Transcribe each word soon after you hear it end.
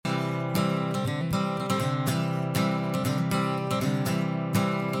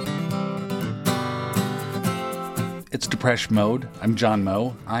It's Depresh Mode. I'm John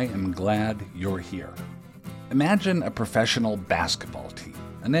Moe. I am glad you're here. Imagine a professional basketball team,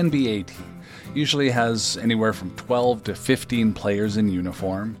 an NBA team. Usually has anywhere from 12 to 15 players in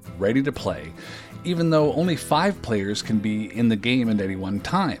uniform, ready to play, even though only 5 players can be in the game at any one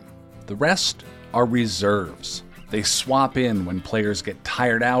time. The rest are reserves. They swap in when players get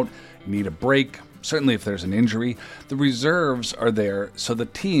tired out, need a break, certainly if there's an injury. The reserves are there so the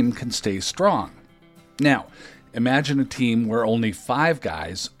team can stay strong. Now, imagine a team where only 5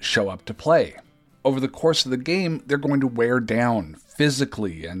 guys show up to play. Over the course of the game, they're going to wear down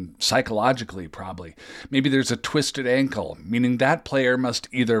physically and psychologically, probably. Maybe there's a twisted ankle, meaning that player must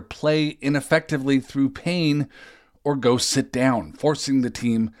either play ineffectively through pain or go sit down, forcing the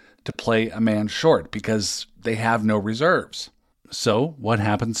team to play a man short because they have no reserves. So what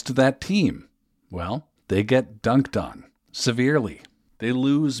happens to that team? Well, they get dunked on severely. They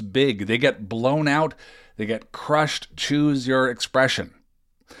lose big. They get blown out. They get crushed. Choose your expression.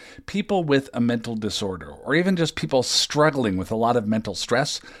 People with a mental disorder, or even just people struggling with a lot of mental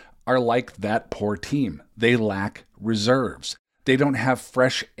stress, are like that poor team. They lack reserves. They don't have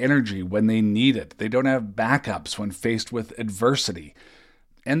fresh energy when they need it. They don't have backups when faced with adversity.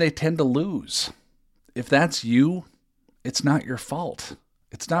 And they tend to lose. If that's you, it's not your fault.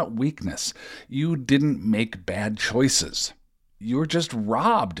 It's not weakness. You didn't make bad choices. You were just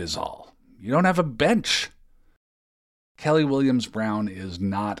robbed is all. You don't have a bench. Kelly Williams Brown is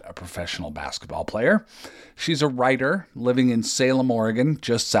not a professional basketball player. She's a writer living in Salem, Oregon,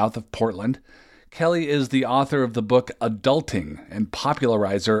 just south of Portland. Kelly is the author of the book Adulting and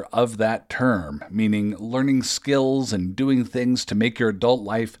popularizer of that term, meaning learning skills and doing things to make your adult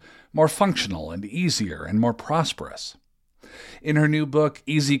life more functional and easier and more prosperous. In her new book,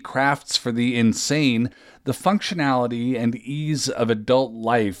 Easy Crafts for the Insane, the functionality and ease of adult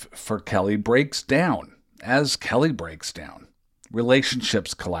life for Kelly breaks down as Kelly breaks down.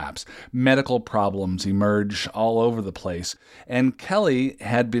 Relationships collapse, medical problems emerge all over the place, and Kelly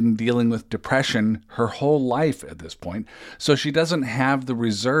had been dealing with depression her whole life at this point, so she doesn't have the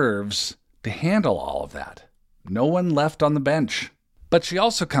reserves to handle all of that. No one left on the bench. But she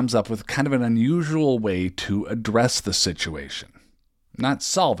also comes up with kind of an unusual way to address the situation. Not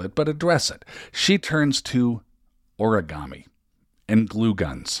solve it, but address it. She turns to origami and glue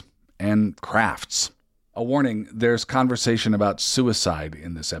guns and crafts. A warning, there's conversation about suicide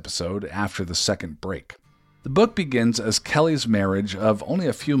in this episode after the second break. The book begins as Kelly's marriage of only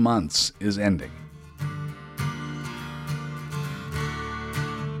a few months is ending.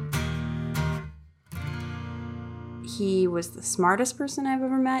 He was the smartest person I've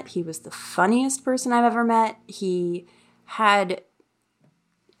ever met. He was the funniest person I've ever met. He had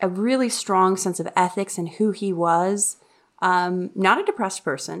a really strong sense of ethics and who he was. Not a depressed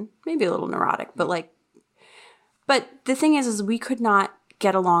person, maybe a little neurotic, but the thing is we could not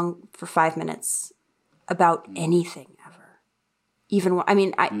get along for 5 minutes about anything ever.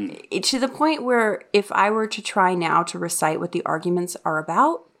 To the point where if I were to try now to recite what the arguments are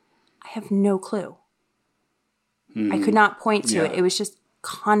about, I have no clue. I could not point to it. It was just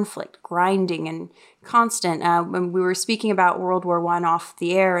conflict, grinding, and constant. When we were speaking about World War I off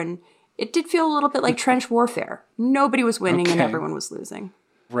the air, and it did feel a little bit like trench warfare. Nobody was winning and everyone was losing.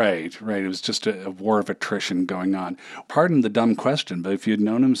 Right. It was just a war of attrition going on. Pardon the dumb question, but if you'd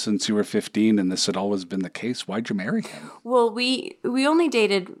known him since you were 15 and this had always been the case, why'd you marry him? Well, we only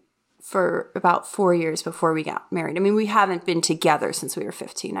dated for about 4 years before we got married. I mean, we haven't been together since we were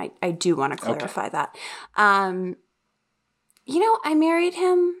 15. I do want to clarify that. I married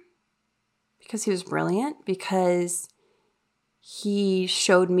him because he was brilliant, because he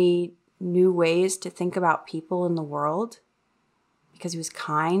showed me new ways to think about people in the world, because he was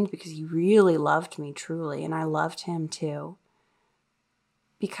kind, because he really loved me truly, and I loved him too.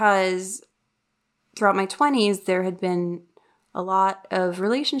 Because throughout my 20s, there had been a lot of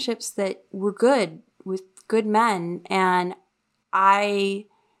relationships that were good with good men, and I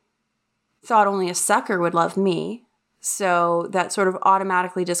thought only a sucker would love me. So that sort of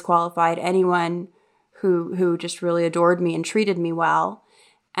automatically disqualified anyone who just really adored me and treated me well.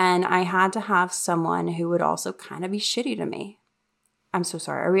 And I had to have someone who would also kind of be shitty to me. I'm so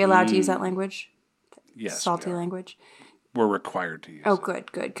sorry. Are we allowed to use that language? Yes. Salty language? We're required to use it.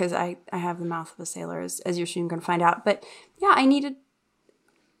 Good. Because I have the mouth of a sailor, as you're soon going to find out. But yeah, I needed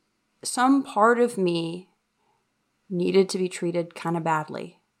some part of me needed to be treated kind of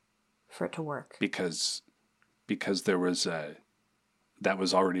badly for it to work. Because there was that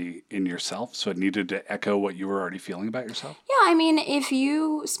was already in yourself, so it needed to echo what you were already feeling about yourself? Yeah, I mean, if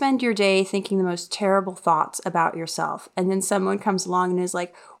you spend your day thinking the most terrible thoughts about yourself, and then someone comes along and is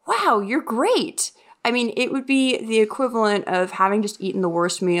like, wow, you're great. I mean, it would be the equivalent of having just eaten the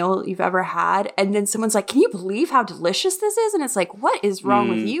worst meal you've ever had. And then someone's like, can you believe how delicious this is? And it's like, what is wrong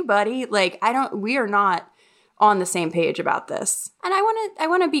with you, buddy? Like, we are not on the same page about this. And I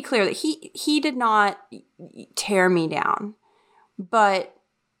want to be clear that he did not tear me down, but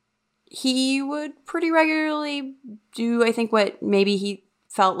he would pretty regularly do, I think, what maybe he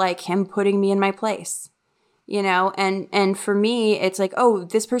felt like him putting me in my place. And for me, it's like, oh,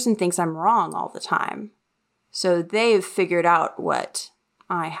 this person thinks I'm wrong all the time. So they've figured out what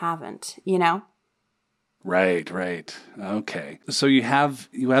I haven't, Right. Okay. So you have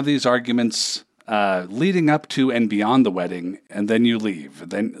these arguments leading up to and beyond the wedding, and then you leave.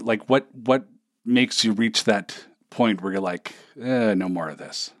 Then, like, what makes you reach that point where you're like, no more of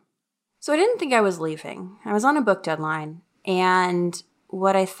this? So I didn't think I was leaving. I was on a book deadline, and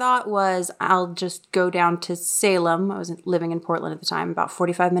what I thought was I'll just go down to Salem. I was living in Portland at the time, about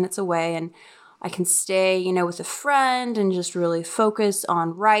 45 minutes away, and I can stay, with a friend and just really focus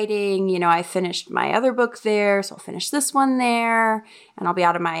on writing. I finished my other book there, so I'll finish this one there, and I'll be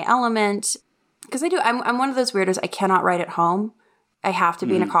out of my element. Because I'm one of those weirdos, I cannot write at home. I have to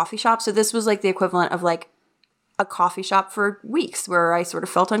be in a coffee shop. So this was like the equivalent of like a coffee shop for weeks where I sort of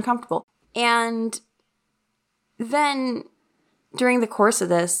felt uncomfortable. And then during the course of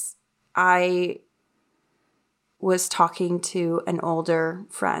this, I was talking to an older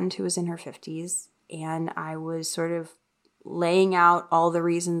friend who was in her 50s, and I was sort of laying out all the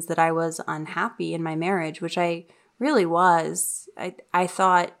reasons that I was unhappy in my marriage, which I really was. I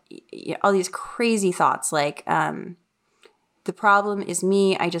thought all these crazy thoughts like, the problem is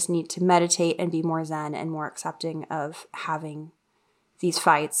me. I just need to meditate and be more zen and more accepting of having these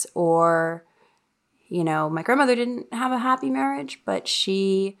fights. Or, my grandmother didn't have a happy marriage, but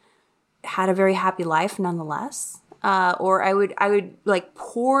she had a very happy life nonetheless. Or I would like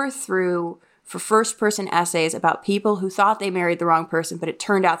pour through for first person essays about people who thought they married the wrong person, but it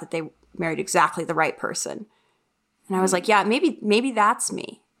turned out that they married exactly the right person. And I was like, yeah, maybe that's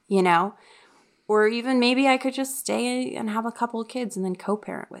me, or even maybe I could just stay and have a couple of kids and then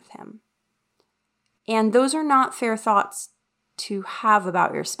co-parent with him. And those are not fair thoughts to have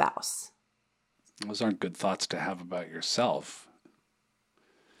about your spouse. Those aren't good thoughts to have about yourself.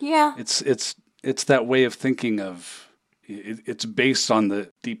 Yeah. It's that way of thinking of, it's based on the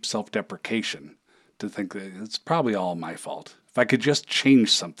deep self-deprecation to think that it's probably all my fault. If I could just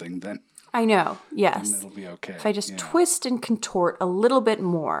change something, then I know, yes. then it'll be okay. If I just twist and contort a little bit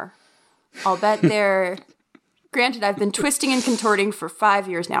more, I'll bet they're... Granted, I've been twisting and contorting for 5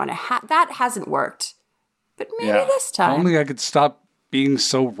 years now, and that hasn't worked. But maybe this time. If only I could stop being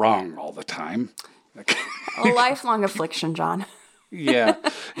so wrong all the time. A lifelong affliction, John. Yeah.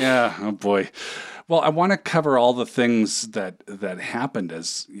 Oh boy. Well, I want to cover all the things that happened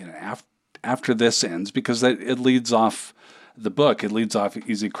as after this ends, because it leads off the book. It leads off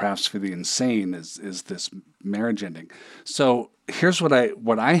Easy Crafts for the Insane is this marriage ending. So here's what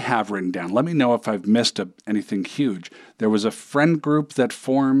I have written down. Let me know if I've missed anything huge. There was a friend group that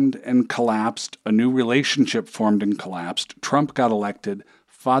formed and collapsed. A new relationship formed and collapsed. Trump got elected.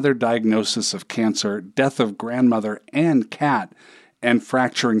 Father diagnosis of cancer. Death of grandmother and cat. And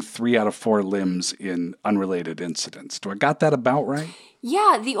fracturing 3 out of 4 limbs in unrelated incidents. Do I got that about right?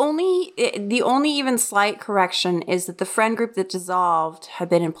 Yeah, the only even slight correction is that the friend group that dissolved had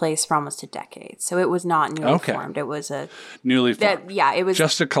been in place for almost a decade. So it was not newly formed. It was newly formed. It was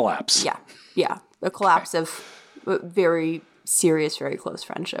just a collapse. Yeah, a collapse of very serious, very close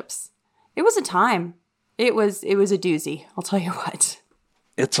friendships. It was a time. It was a doozy. I'll tell you what.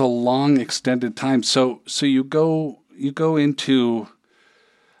 It's a long, extended time. So you go into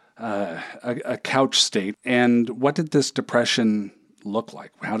a couch state, and what did this depression look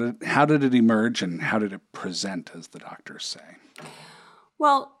like? How did it emerge, and how did it present, as the doctors say?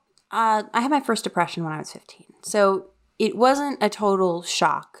 Well, I had my first depression when I was 15, so it wasn't a total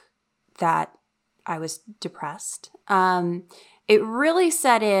shock that I was depressed. It really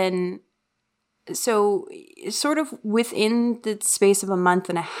set in. So sort of within the space of a month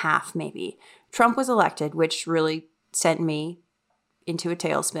and a half, maybe, Trump was elected, which really sent me into a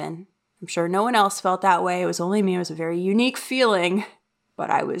tailspin. I'm sure no one else felt that way. It was only me. It was a very unique feeling,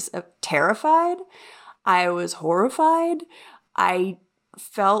 but I was terrified. I was horrified. I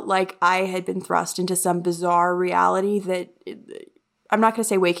felt like I had been thrust into some bizarre reality that I'm not going to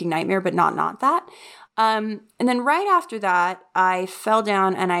say waking nightmare, but not that. And then right after that, I fell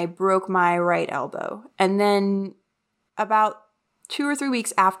down and I broke my right elbow. And then about 2 or 3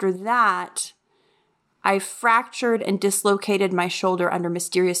 weeks after that, I fractured and dislocated my shoulder under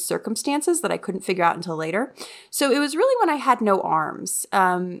mysterious circumstances that I couldn't figure out until later. So it was really when I had no arms.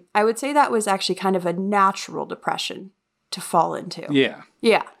 I would say that was actually kind of a natural depression to fall into. Yeah.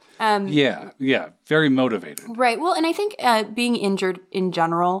 Yeah. Yeah. Very motivated. Right. Well, and I think being injured in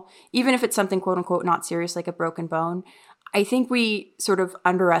general, even if it's something quote unquote not serious like a broken bone, I think we sort of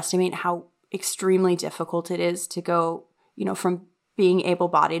underestimate how extremely difficult it is to go, from being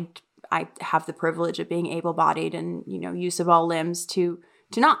able-bodied. I have the privilege of being able-bodied and, use of all limbs to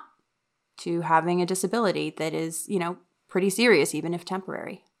not, to having a disability that is, pretty serious, even if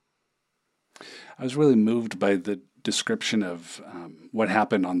temporary. I was really moved by the description of what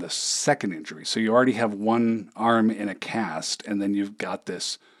happened on the second injury. So you already have one arm in a cast, and then you've got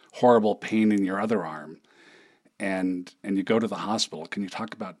this horrible pain in your other arm, and you go to the hospital. Can you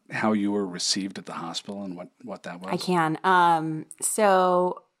talk about how you were received at the hospital and what that was? I can.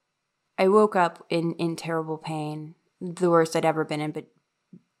 So I woke up in terrible pain, the worst I'd ever been in, but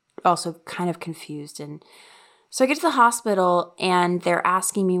also kind of confused. And so I get to the hospital and they're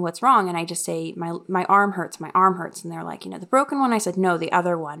asking me what's wrong. And I just say, my arm hurts. And they're like, the broken one? I said, no, the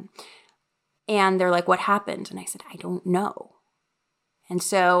other one. And they're like, what happened? And I said, I don't know. And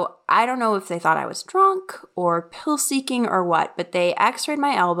so I don't know if they thought I was drunk or pill seeking or what, but they x-rayed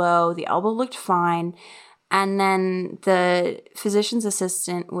my elbow. The elbow looked fine. And then the physician's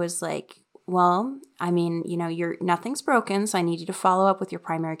assistant was like, well, nothing's broken, so I need you to follow up with your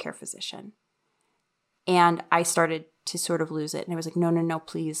primary care physician. And I started to sort of lose it. And I was like, no,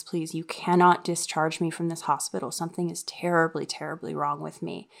 please, you cannot discharge me from this hospital. Something is terribly, terribly wrong with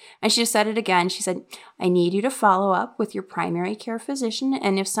me. And she just said it again. She said, I need you to follow up with your primary care physician.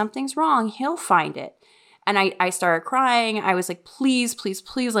 And if something's wrong, he'll find it. And I started crying. I was like, please,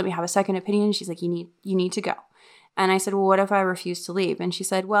 let me have a second opinion. She's like, you need to go. And I said, well, what if I refuse to leave? And she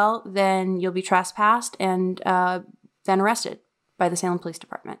said, well, then you'll be trespassed and then arrested by the Salem Police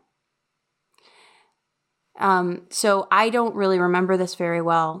Department. So I don't really remember this very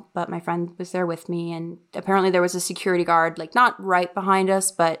well, but my friend was there with me, and apparently there was a security guard, like not right behind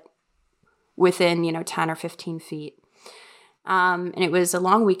us, but within, 10 or 15 feet. And it was a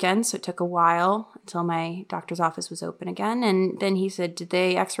long weekend, so it took a while until my doctor's office was open again. And then he said, did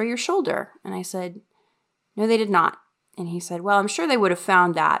they x-ray your shoulder? And I said, no, they did not. And he said, well, I'm sure they would have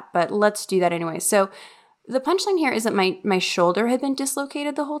found that, but let's do that anyway. So the punchline here is that my shoulder had been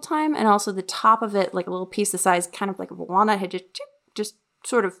dislocated the whole time, and also the top of it, like a little piece the size kind of like a walnut, had just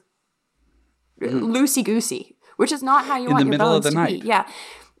sort of loosey-goosey, which is not how you want your bones to be.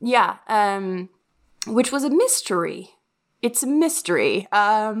 Yeah. Which was a mystery. It's a mystery.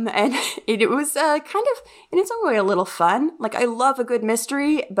 And it was kind of, in its own way, a little fun. Like, I love a good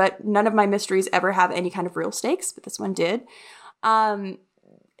mystery, but none of my mysteries ever have any kind of real stakes, but this one did.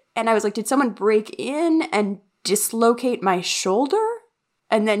 And I was like, did someone break in and dislocate my shoulder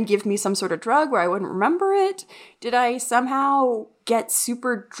and then give me some sort of drug where I wouldn't remember it? Did I somehow get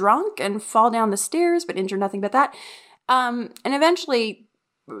super drunk and fall down the stairs but injure nothing but that? And eventually,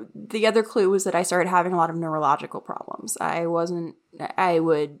 the other clue was that I started having a lot of neurological problems. I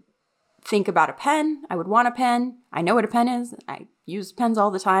would think about a pen. I would want a pen. I know what a pen is. I use pens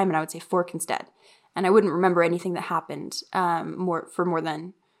all the time, and I would say fork instead. And I wouldn't remember anything that happened for more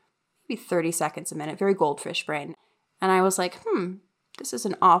than 30 seconds a minute, very goldfish brain. And I was like, this is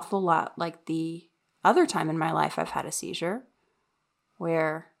an awful lot like the other time in my life I've had a seizure,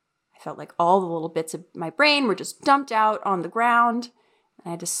 where I felt like all the little bits of my brain were just dumped out on the ground, and I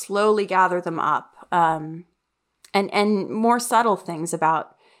had to slowly gather them up. And more subtle things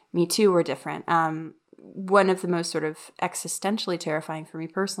about me too were different. One of the most sort of existentially terrifying for me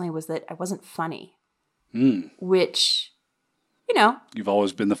personally was that I wasn't funny, which, You've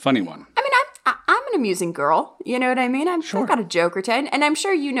always been the funny one. I mean, I'm an amusing girl. You know what I mean? I've got a joke or 10. And I'm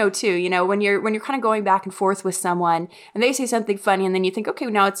sure too, when you're kind of going back and forth with someone and they say something funny and then you think, okay,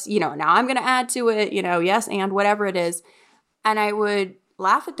 now it's, now I'm going to add to it, yes, and whatever it is. And I would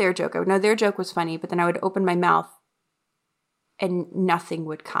laugh at their joke. I would know their joke was funny, but then I would open my mouth and nothing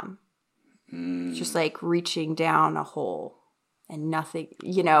would come. Just like reaching down a hole and nothing,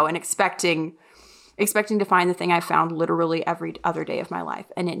 and expecting to find the thing I found literally every other day of my life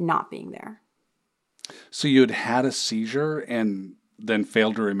and it not being there. So you had a seizure and then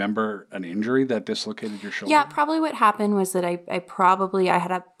failed to remember an injury that dislocated your shoulder? Yeah, probably what happened was that I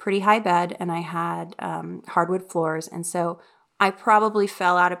had a pretty high bed and I had hardwood floors. And so I probably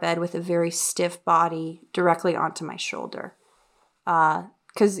fell out of bed with a very stiff body directly onto my shoulder.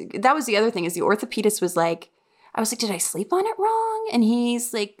 Because that was the other thing, is the orthopedist was like, I was like, did I sleep on it wrong? And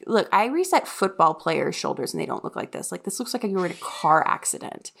he's like, look, I reset football players' shoulders and they don't look like this. Like, this looks like you were in a car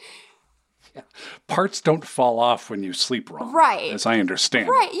accident. Parts don't fall off when you sleep wrong. Right. As I understand.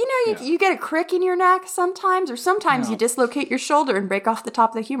 Right. You get a crick in your neck sometimes, or sometimes you dislocate your shoulder and break off the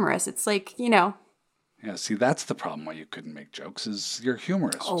top of the humerus. It's like, Yeah, see, that's the problem why you couldn't make jokes, is your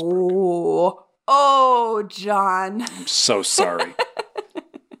humerus was broken. Oh, John. I'm so sorry.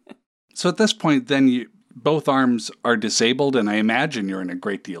 So at this point, then both arms are disabled, and I imagine you're in a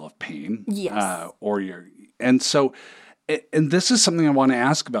great deal of pain. Yes. And this is something I want to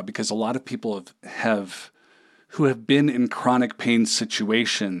ask about, because a lot of people who have been in chronic pain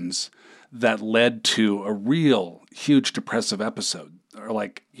situations that led to a real huge depressive episode, are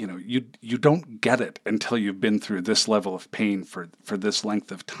like, you don't get it until you've been through this level of pain for this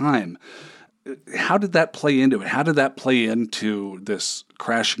length of time. How did that play into it? How did that play into this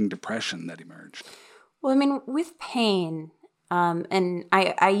crashing depression that emerged? Well, I mean, with pain, and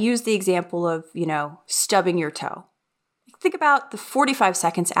I use the example of, stubbing your toe. Think about the 45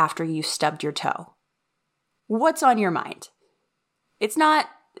 seconds after you stubbed your toe. What's on your mind? It's not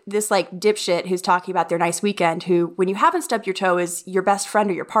this like dipshit who's talking about their nice weekend who, when you haven't stubbed your toe, is your best friend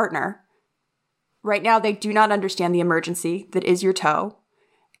or your partner. Right now, they do not understand the emergency that is your toe.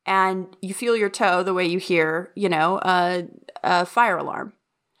 And you feel your toe the way you hear, a fire alarm.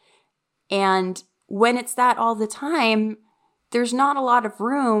 And when it's that all the time, there's not a lot of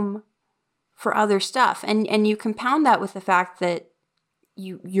room for other stuff. And you compound that with the fact that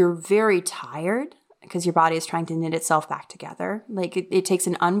you're very tired because your body is trying to knit itself back together. Like it takes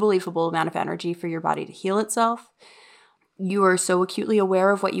an unbelievable amount of energy for your body to heal itself. You are so acutely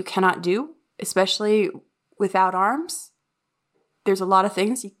aware of what you cannot do, especially without arms. There's a lot of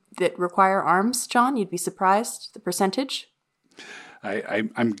things that require arms, John. You'd be surprised the percentage.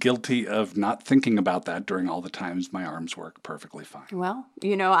 I'm guilty of not thinking about that during all the times my arms work perfectly fine. Well,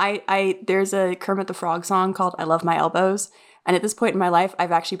 there's a Kermit the Frog song called I Love My Elbows. And at this point in my life,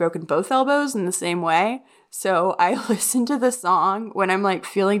 I've actually broken both elbows in the same way. So I listen to the song when I'm like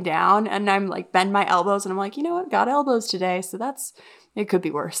feeling down and I'm like bend my elbows and I'm like, you know what, got elbows today. So it could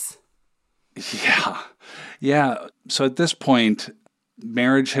be worse. Yeah. Yeah. So at this point,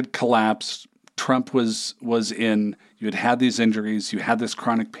 marriage had collapsed. Trump was in, you had these injuries, you had this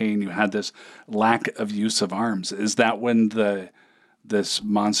chronic pain, you had this lack of use of arms. Is that when this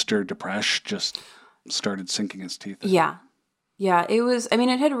monster depression just started sinking its teeth in? Yeah. Yeah, it was,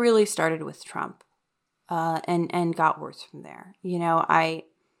 it had really started with Trump and got worse from there.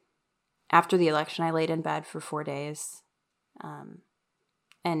 After the election, I laid in bed for 4 days.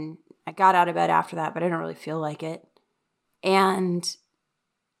 And I got out of bed after that, but I didn't really feel like it.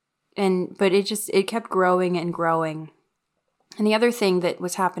 But it kept growing and growing. And the other thing that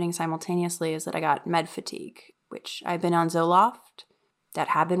was happening simultaneously is that I got med fatigue, which I've been on Zoloft. That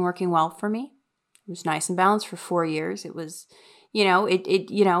had been working well for me. It was nice and balanced for 4 years. It was,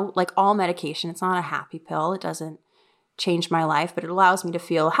 like all medication, it's not a happy pill. It doesn't change my life, but it allows me to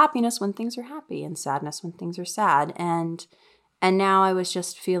feel happiness when things are happy and sadness when things are sad. And now I was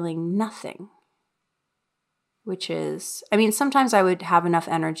just feeling nothing. Which is, sometimes I would have enough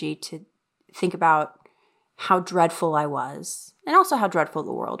energy to think about how dreadful I was and also how dreadful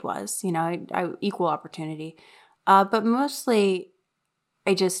the world was, I equal opportunity. But mostly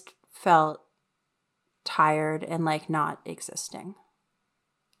I just felt tired and like not existing.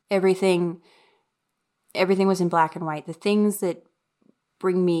 Everything was in black and white. The things that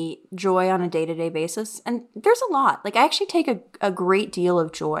bring me joy on a day-to-day basis. And there's a lot. Like I actually take a great deal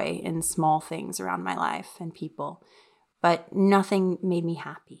of joy in small things around my life and people, but nothing made me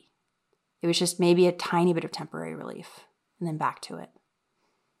happy. It was just maybe a tiny bit of temporary relief and then back to it.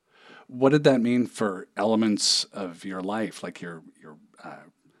 What did that mean for elements of your life, like your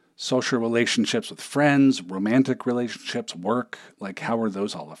social relationships with friends, romantic relationships, work? Like how were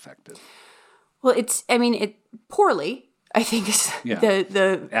those all affected? Well, it poorly. I think is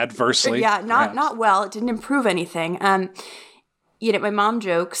the adversely. Yeah, not well. It didn't improve anything. My mom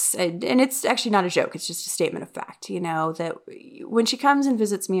jokes, and it's actually not a joke. It's just a statement of fact. That when she comes and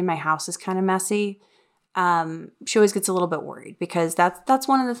visits me and my house is kind of messy, she always gets a little bit worried because that's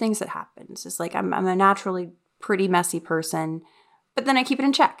one of the things that happens. It's like I'm a naturally pretty messy person, but then I keep it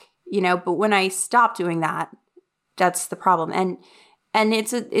in check. But when I stop doing that, that's the problem. And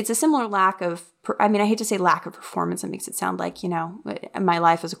it's a similar lack of, I hate to say lack of performance. It makes it sound like, my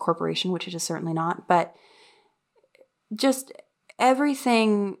life is a corporation, which it is certainly not. But just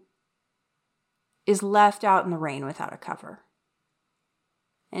everything is left out in the rain without a cover.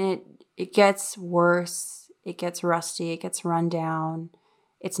 And it gets worse. It gets rusty. It gets run down.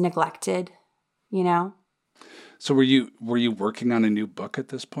 It's neglected, So were you working on a new book at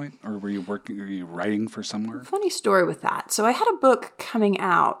this point, or were you writing for somewhere? Funny story with that. So I had a book coming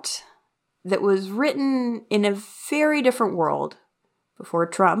out, that was written in a very different world before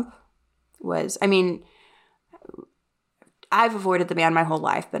Trump was, I mean, I've avoided the man my whole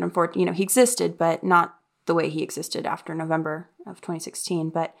life, but unfortunately, he existed, but not the way he existed after November of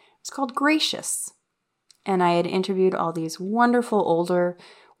 2016. But it's called Gracious. And I had interviewed all these wonderful older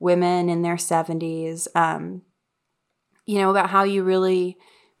women in their 70s, about how you really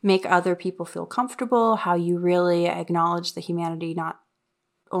make other people feel comfortable, how you really acknowledge the humanity not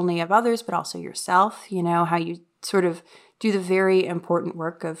only of others, but also yourself, how you sort of do the very important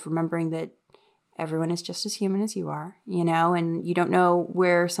work of remembering that everyone is just as human as you are, and you don't know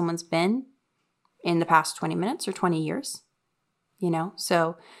where someone's been in the past 20 minutes or 20 years,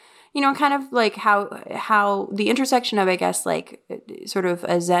 so, kind of like how the intersection of, I guess, like sort of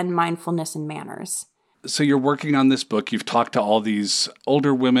a Zen mindfulness and manners. So you're working on this book. You've talked to all these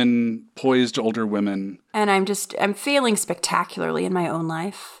older women, poised older women. And I'm failing spectacularly in my own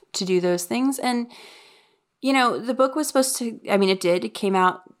life to do those things. And, the book was supposed to, it did. It came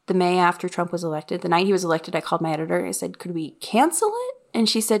out the May after Trump was elected. The night he was elected, I called my editor. I said, could we cancel it? And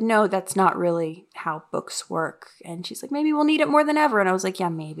she said, no, that's not really how books work. And she's like, maybe we'll need it more than ever. And I was like, yeah,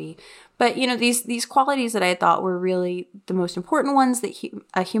 maybe. But, these qualities that I thought were really the most important ones that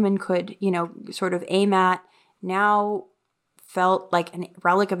a human could, sort of aim at now felt like a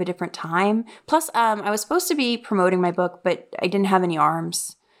relic of a different time. Plus, I was supposed to be promoting my book, but I didn't have any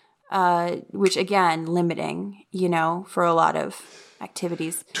arms, which, again, limiting, for a lot of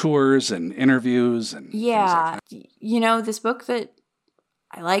activities. Tours and interviews and yeah. Things like that. This book that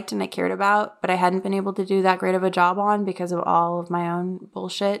I liked and I cared about, but I hadn't been able to do that great of a job on because of all of my own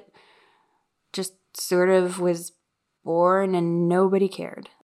bullshit, just sort of was born and nobody cared.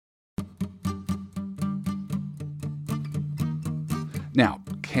 Now,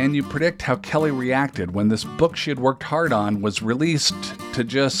 can you predict how Kelly reacted when this book she had worked hard on was released to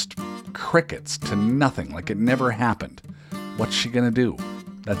just crickets, to nothing, like it never happened? What's she going to do?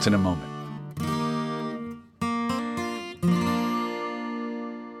 That's in a moment.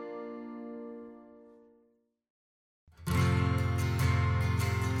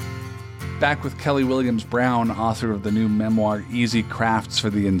 Back with Kelly Williams Brown, author of the new memoir, Easy Crafts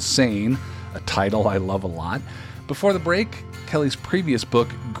for the Insane, a title I love a lot. Before the break, Kelly's previous book,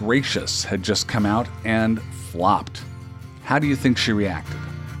 Gracious, had just come out and flopped. How do you think she reacted?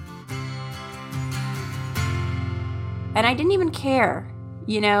 And I didn't even care.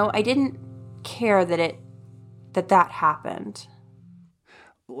 I didn't care that happened.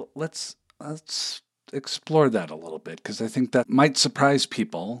 Let's explore that a little bit, because I think that might surprise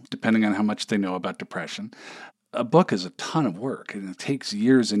people, depending on how much they know about depression. A book is a ton of work, and it takes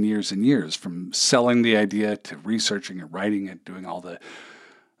years and years and years, from selling the idea to researching it, writing it, doing all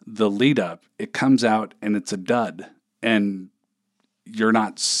the lead up. It comes out and it's a dud, and you're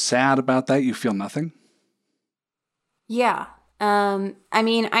not sad about that? You feel nothing? Yeah.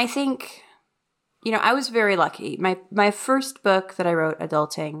 I think, I was very lucky. My first book that I wrote,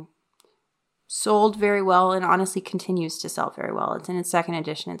 Adulting, sold very well and honestly continues to sell very well. It's in its second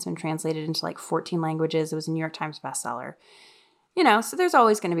edition. It's been translated into like 14 languages. It was a New York Times bestseller. So there's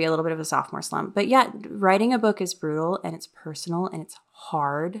always going to be a little bit of a sophomore slump. But yeah, writing a book is brutal and it's personal and it's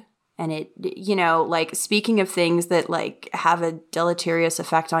hard. And it, like speaking of things that like have a deleterious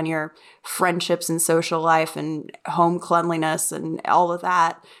effect on your friendships and social life and home cleanliness and all of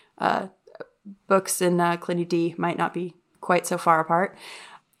that, books and Clinty D might not be quite so far apart.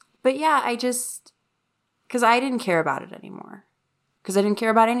 But yeah, because I didn't care about it anymore. Because I didn't care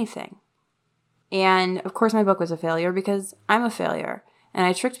about anything. And of course my book was a failure because I'm a failure. And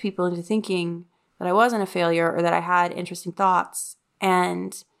I tricked people into thinking that I wasn't a failure or that I had interesting thoughts.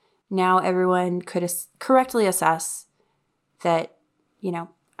 And now everyone could correctly assess that,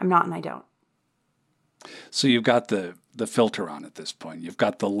 I'm not and I don't. So you've got the filter on at this point. You've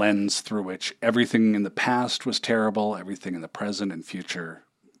got the lens through which everything in the past was terrible, everything in the present and future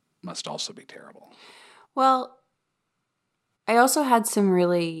must also be terrible. Well, I also had some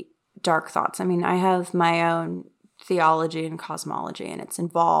really dark thoughts. I have my own theology and cosmology, and it's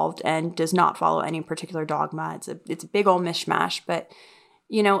involved and does not follow any particular dogma. It's a big old mishmash. But,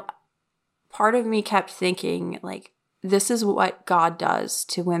 part of me kept thinking, like, this is what God does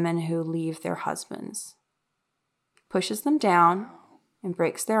to women who leave their husbands. He pushes them down and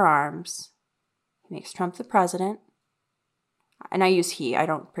breaks their arms. He makes Trump the president. And I use he. I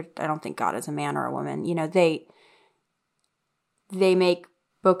don't think God is a man or a woman. They make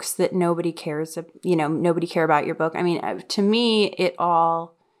books that nobody cares. Nobody care about your book. To me, it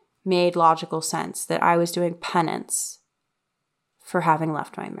all made logical sense that I was doing penance for having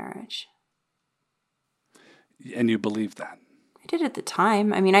left my marriage. And you believe that? I did at the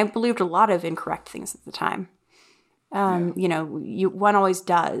time. I mean, I believed a lot of incorrect things at the time. One always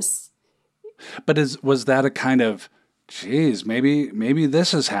does. But was that a kind of, geez, maybe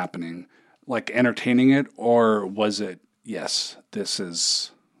this is happening, like entertaining it, or was it, yes, this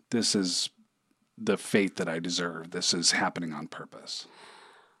is the fate that I deserve. This is happening on purpose.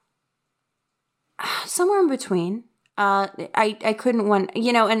 Somewhere in between. I couldn't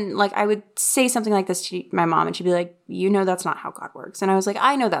and like I would say something like this to my mom and she'd be like, that's not how God works. And I was like,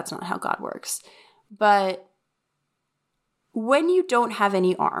 I know that's not how God works. But when you don't have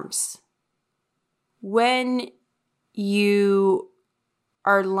any arms, when you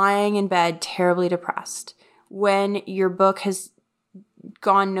are lying in bed terribly depressed, when your book has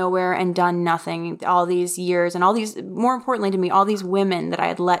gone nowhere and done nothing all these years, and all these, more importantly to me, all these women that I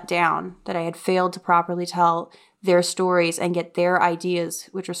had let down, that I had failed to properly tell their stories and get their ideas,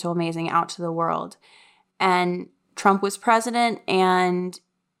 which are so amazing, out to the world. And Trump was president, and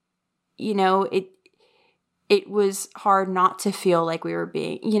it was hard not to feel like we were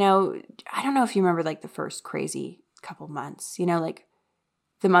being, I don't know if you remember like the first crazy couple months, like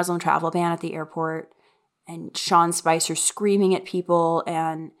the Muslim travel ban at the airport and Sean Spicer screaming at people.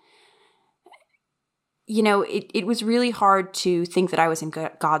 And, it was really hard to think that I was in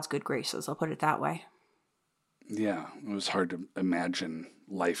God's good graces. I'll put it that way. Yeah, it was hard to imagine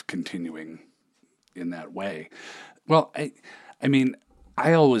life continuing in that way. Well, I mean,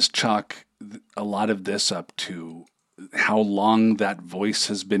 I always chalk a lot of this up to how long that voice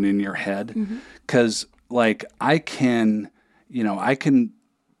has been in your head. Because, like, I can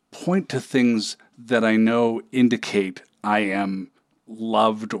point to things that I know indicate I am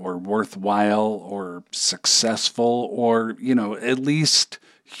loved or worthwhile or successful or, at least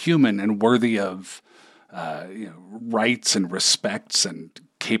human and worthy of rights and respects and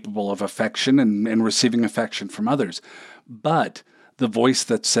capable of affection and receiving affection from others. But the voice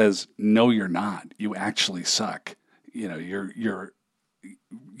that says, no, you're not, you actually suck. You're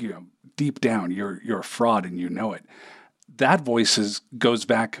deep down, you're a fraud and you know it. That voice goes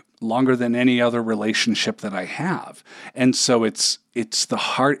back longer than any other relationship that I have. And so it's the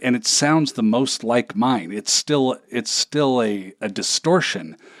heart, and it sounds the most like mine. It's still a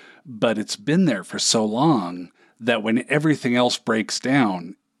distortion, but it's been there for so long that when everything else breaks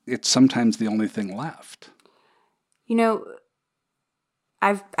down, it's sometimes the only thing left.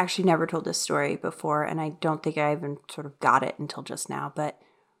 I've actually never told this story before, and I don't think I even sort of got it until just now. But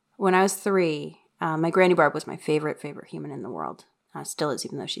when I was 3, my Granny Barb was my favorite human in the world. Still is,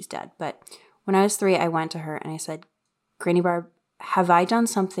 even though she's dead. But when I was 3, I went to her and I said, Granny Barb, have I done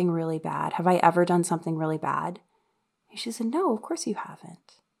something really bad? Have I ever done something really bad? And she said, no, of course you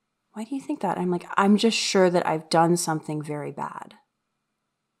haven't. Why do you think that? I'm like, I'm just sure that I've done something very bad.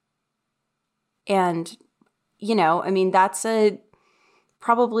 And, that's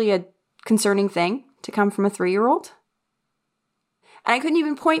probably a concerning thing to come from a 3-year-old. And I couldn't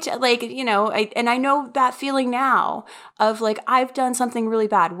even point to, I know that feeling now of like, I've done something really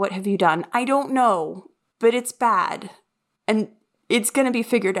bad. What have you done? I don't know, but it's bad. And it's going to be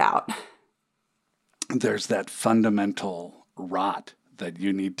figured out. There's that fundamental rot that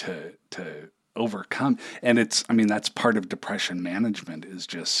you need to overcome. And that's part of depression management, is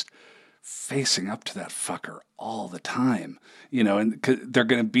just facing up to that fucker all the time, and they're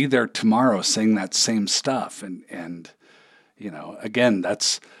going to be there tomorrow saying that same stuff. And again,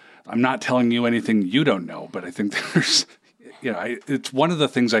 I'm not telling you anything you don't know, but I think there's, it's one of the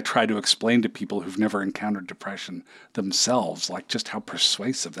things I try to explain to people who've never encountered depression themselves, like just how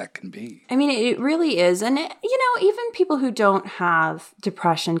persuasive that can be. I mean, it really is. And, even people who don't have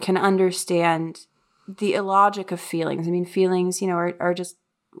depression can understand the illogic of feelings. I mean, feelings, are just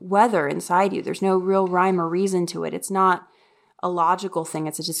weather inside you. There's no real rhyme or reason to it. It's not a logical thing.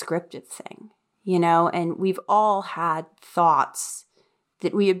 It's a descriptive thing, and we've all had thoughts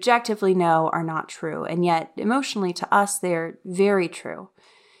that we objectively know are not true. And yet emotionally to us, they're very true.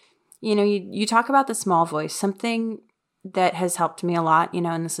 You talk about the small voice, something that has helped me a lot,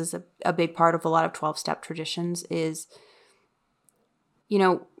 and this is a big part of a lot of 12-step traditions is,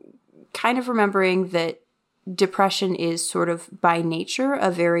 kind of remembering that depression is sort of by nature a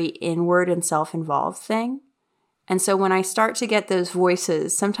very inward and self-involved thing. And so when I start to get those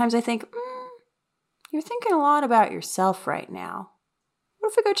voices, sometimes I think, you're thinking a lot about yourself right now.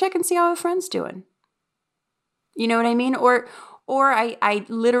 What if we go check and see how a friend's doing? You know what I mean? Or I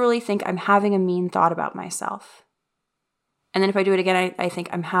literally think I'm having a mean thought about myself. And then if I do it again, I think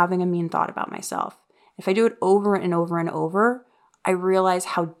I'm having a mean thought about myself. If I do it over and over and over, I realize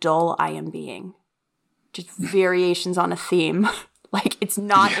how dull I am being. Just variations on a theme. Like, it's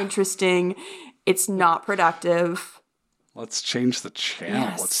not interesting. It's not productive. Let's change the channel.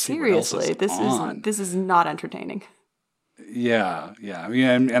 Yeah, Let's see what else seriously, is on. this is not entertaining. Yeah, yeah. I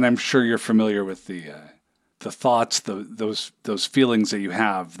mean, and I'm sure you're familiar with the thoughts, those feelings that you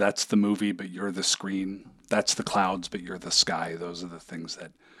have. That's the movie, but you're the screen. That's the clouds, but you're the sky. Those are the things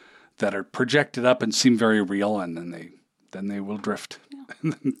that are projected up and seem very real, and then they will drift.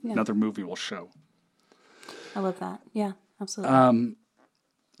 Yeah. Another movie will show. I love that. Yeah, absolutely.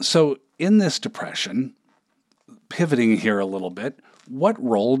 So in this depression, pivoting here a little bit, what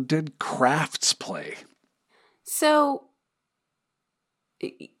role did crafts play? So,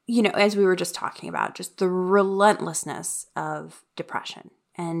 as we were just talking about, just the relentlessness of depression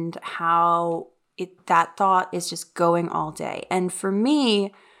and how that thought is just going all day. And for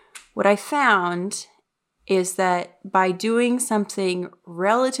me, what I found is that by doing something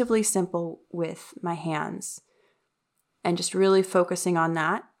relatively simple with my hands and just really focusing on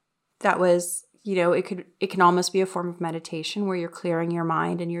that was, it can almost be a form of meditation where you're clearing your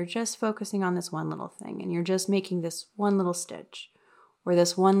mind and you're just focusing on this one little thing and you're just making this one little stitch or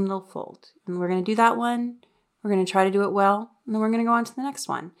this one little fold. And we're going to do that one. We're going to try to do it well. And then we're going to go on to the next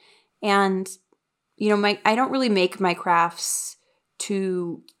one. And, I don't really make my crafts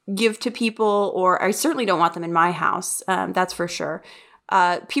to give to people, or I certainly don't want them in my house. That's for sure.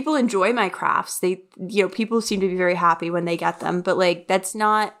 People enjoy my crafts. People seem to be very happy when they get them, but that's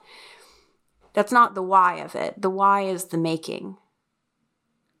not the why of it. The why is the making.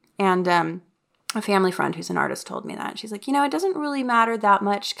 And a family friend who's an artist told me that. She's like, it doesn't really matter that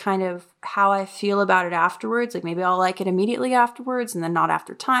much kind of how I feel about it afterwards. Like maybe I'll like it immediately afterwards and then not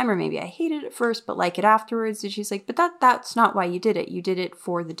after time, or maybe I hate it at first but like it afterwards. And she's like, but that's not why you did it. You did it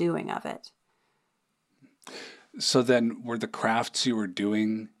for the doing of it. So then were the crafts you were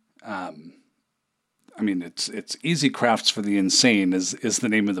doing, it's Easy Crafts for the Insane is the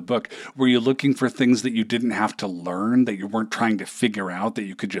name of the book. Were you looking for things that you didn't have to learn, that you weren't trying to figure out, that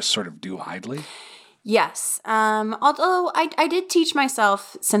you could just sort of do idly? Yes. Although I did teach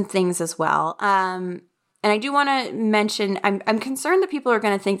myself some things as well. And I do want to mention, I'm concerned that people are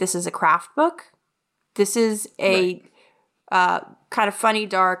going to think this is a craft book. This is a kind of funny,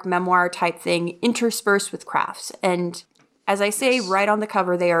 dark memoir type thing interspersed with crafts. And as I say right on the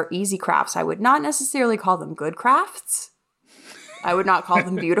cover, they are easy crafts. I would not necessarily call them good crafts. I would not call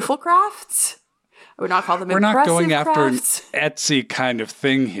them beautiful crafts. I would not call them impressive crafts. We're not going after an Etsy kind of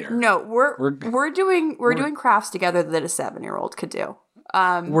thing here. No, we're doing crafts together that a 7-year-old could do.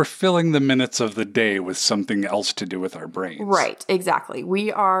 We're filling the minutes of the day with something else to do with our brains. Right, exactly.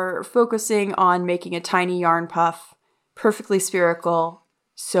 We are focusing on making a tiny yarn puff perfectly spherical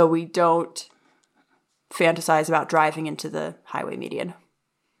so we don't fantasize about driving into the highway median.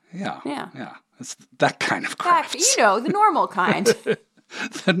 Yeah. It's that kind of crafts. The normal kind. The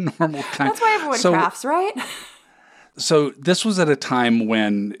normal kind. That's why everyone crafts, right? So this was at a time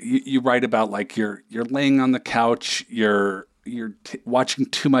when you write about you're laying on the couch, you're watching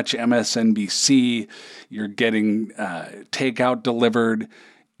too much MSNBC, you're getting takeout delivered,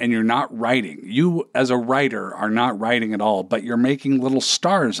 and you're not writing. You, as a writer, are not writing at all, but you're making little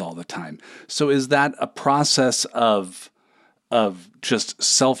stars all the time. So is that a process of just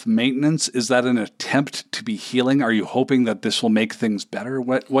self-maintenance? Is that an attempt to be healing? Are you hoping that this will make things better?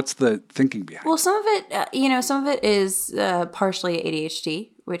 What's the thinking behind it? Well, some of it is partially ADHD,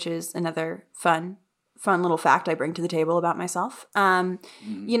 which is another fun little fact I bring to the table about myself.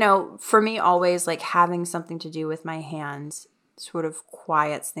 For me, always having something to do with my hands sort of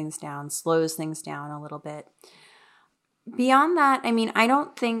quiets things down, slows things down a little bit. Beyond that, I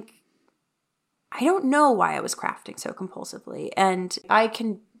don't know why I was crafting so compulsively. And I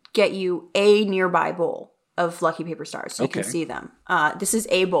can get you a nearby bowl of Lucky Paper Stars so you can see them. This is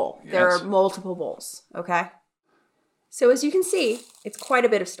a bowl. Yes. There are multiple bowls, okay? So as you can see, it's quite a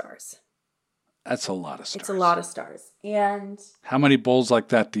bit of stars. That's a lot of stars. It's a lot of stars. And how many bowls like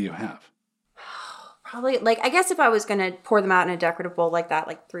that do you have? Probably, I guess if I was going to pour them out in a decorative bowl like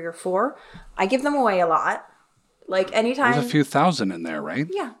that, 3 or 4, I give them away a lot. Anytime. There's a few thousand in there, right?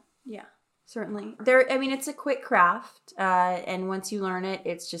 Yeah, certainly. It's a quick craft, and once you learn it,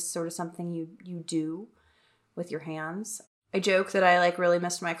 it's just sort of something you do with your hands. I joke that I really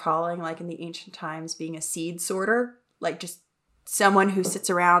missed my calling, in the ancient times, being a seed sorter, just someone who sits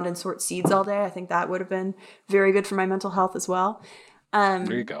around and sorts seeds all day. I think that would have been very good for my mental health as well.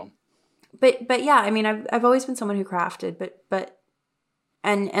 There you go. But yeah, I've always been someone who crafted, but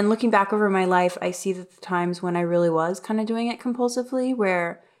looking back over my life, I see that the times when I really was kind of doing it compulsively,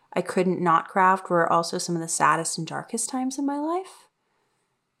 where I couldn't not craft, were also some of the saddest and darkest times in my life.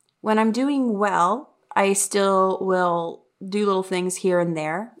 When I'm doing well, I still will do little things here and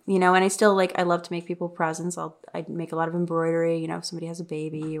there, and I still I love to make people presents. I make a lot of embroidery, if somebody has a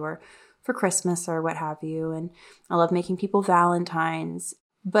baby or for Christmas or what have you. And I love making people Valentines.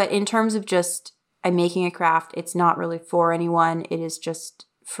 But in terms of just I'm making a craft, it's not really for anyone. It is just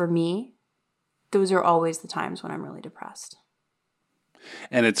for me. Those are always the times when I'm really depressed.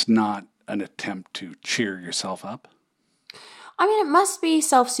 And it's not an attempt to cheer yourself up? I mean, it must be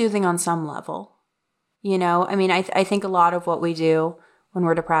self-soothing on some level. I think a lot of what we do when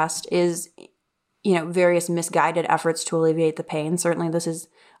we're depressed is, various misguided efforts to alleviate the pain. Certainly this is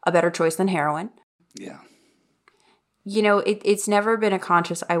a better choice than heroin. Yeah. It's never been a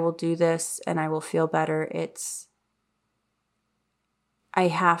conscious, I will do this and I will feel better. It's, I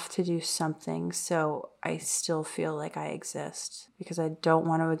have to do something so I still feel like I exist, because I don't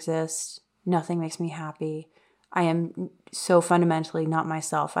want to exist. Nothing makes me happy. I am so fundamentally not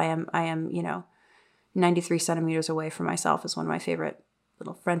myself. I am, 93 centimeters away from myself, is one of my favorite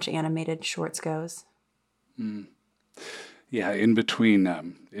little French animated shorts goes. Mm. Yeah, in between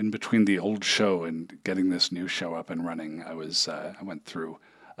the old show and getting this new show up and running, I went through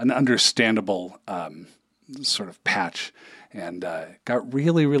an understandable sort of patch and got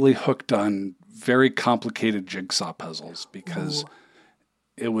really, really hooked on very complicated jigsaw puzzles, because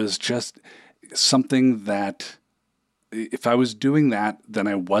it was just something that if I was doing that, then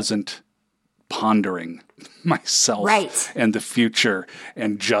I wasn't pondering myself and the future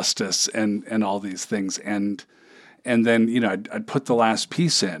and justice and all these things. And then, I'd put the last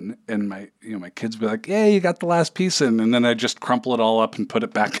piece in, and my kids would be like, "Yeah, you got the last piece in." And then I'd just crumple it all up and put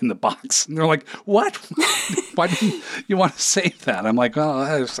it back in the box. And they're like, "What? Why didn't you want to save that?" I'm like, "Well,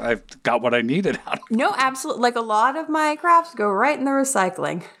 I've got what I needed out of it." No, absolutely. Like a lot of my crafts go right in the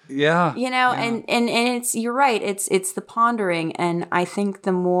recycling. Yeah. And it's, you're right. It's the pondering. And I think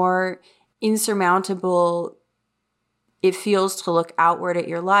the more insurmountable it feels to look outward at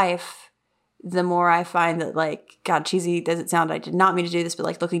your life, the more I find that, God, cheesy does it sound, I did not mean to do this,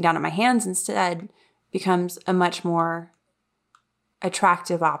 but looking down at my hands instead becomes a much more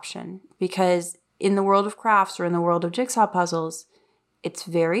attractive option. Because in the world of crafts or in the world of jigsaw puzzles, it's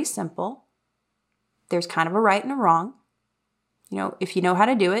very simple. There's kind of a right and a wrong. If you know how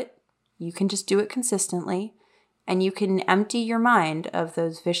to do it, you can just do it consistently, and you can empty your mind of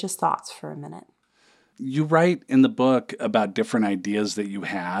those vicious thoughts for a minute. You write in the book about different ideas that you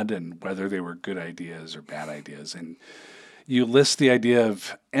had and whether they were good ideas or bad ideas. And you list the idea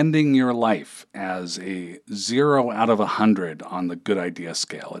of ending your life as a 0 out of 100 on the good idea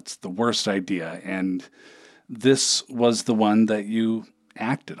scale. It's the worst idea. And this was the one that you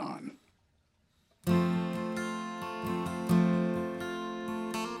acted on.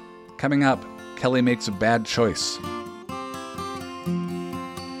 Coming up, Kelly makes a bad choice.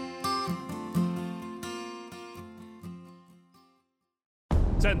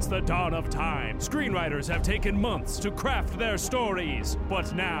 Since the dawn of time, screenwriters have taken months to craft their stories.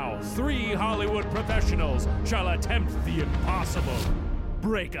 But now, 3 Hollywood professionals shall attempt the impossible.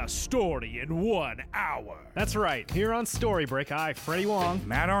 Break a story in 1 hour. That's right. Here on Story Break, I, Freddie Wong,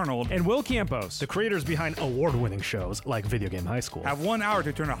 Matt Arnold, and Will Campos, the creators behind award-winning shows like Video Game High School, have 1 hour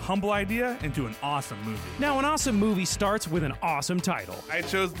to turn a humble idea into an awesome movie. Now, an awesome movie starts with an awesome title. I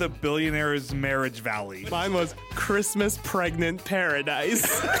chose The Billionaire's Marriage Valley. Mine was Christmas Pregnant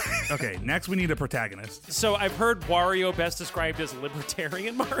Paradise. Okay, next we need a protagonist. So I've heard Wario best described as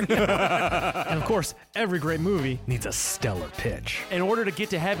libertarian Mario. And of course, every great movie needs a stellar pitch. In order to get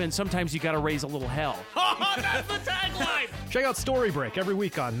to heaven, sometimes you gotta raise a little hell. That's the tagline! Check out Story Break every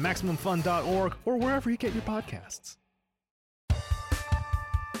week on MaximumFun.org or wherever you get your podcasts.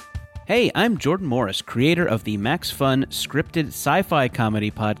 Hey, I'm Jordan Morris, creator of the Max Fun scripted sci-fi comedy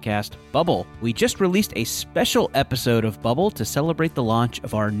podcast, Bubble. We just released a special episode of Bubble to celebrate the launch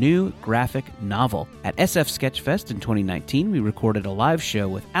of our new graphic novel. At SF Sketchfest in 2019, we recorded a live show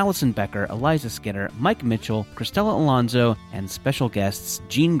with Allison Becker, Eliza Skinner, Mike Mitchell, Cristela Alonso, and special guests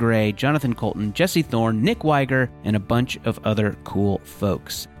Jean Grey, Jonathan Colton, Jesse Thorne, Nick Weiger, and a bunch of other cool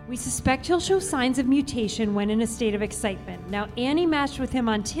folks. We suspect he'll show signs of mutation when in a state of excitement. Now, Annie matched with him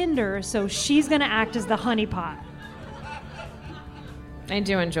on Tinder, so she's going to act as the honeypot. I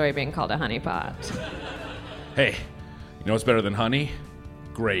do enjoy being called a honeypot. Hey, you know what's better than honey?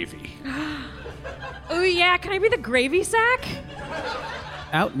 Gravy. Oh yeah, can I be the gravy sack?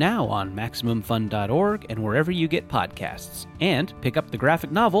 Out now on MaximumFun.org and wherever you get podcasts. And pick up the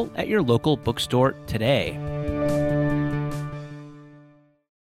graphic novel at your local bookstore today.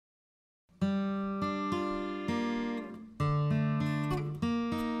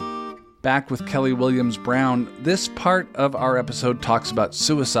 Back with Kelly Williams Brown. This part of our episode talks about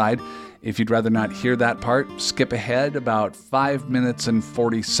suicide If you'd rather not hear that part, skip ahead about 5 minutes and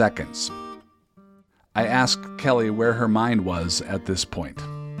 40 seconds. I asked Kelly where her mind was at this point.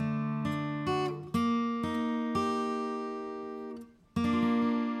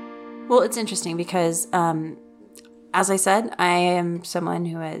 Well, it's interesting because, as I said, I am someone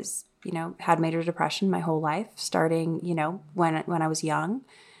who has, had major depression my whole life, starting, when I was young.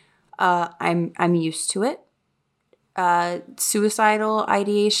 I'm used to it. Suicidal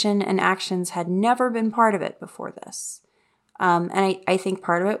ideation and actions had never been part of it before this. And I think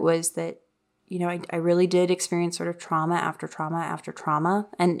part of it was that, I really did experience sort of trauma after trauma after trauma.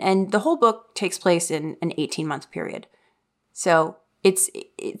 And the whole book takes place in an 18-month period. So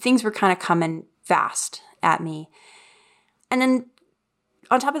things were kind of coming fast at me. And then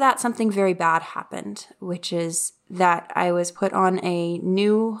on top of that, something very bad happened, which is that I was put on a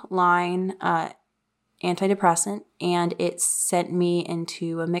new line antidepressant, and it sent me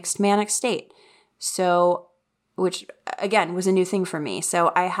into a mixed manic state. So, which again was a new thing for me.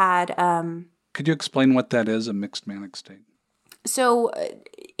 So I had... Could you explain what that is, a mixed manic state? So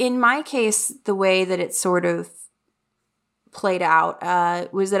in my case, the way that it sort of played out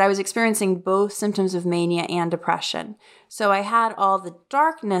was that I was experiencing both symptoms of mania and depression. So I had all the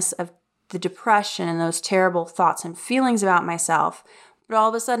darkness of the depression and those terrible thoughts and feelings about myself, but all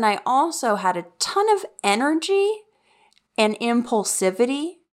of a sudden I also had a ton of energy and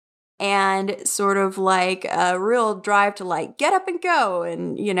impulsivity and sort of like a real drive to like get up and go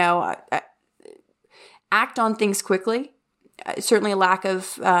and, act on things quickly. Certainly a lack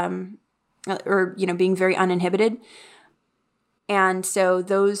of, being very uninhibited. And so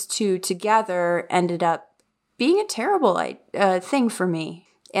those two together ended up being a terrible thing for me.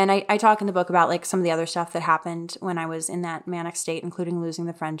 And I talk in the book about like some of the other stuff that happened when I was in that manic state, including losing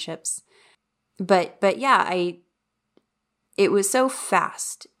the friendships. But yeah, it was so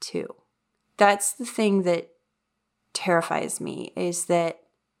fast too. That's the thing that terrifies me is that,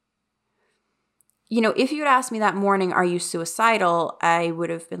 if you had asked me that morning, are you suicidal? I would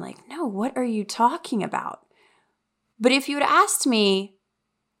have been like, no, what are you talking about? But if you had asked me,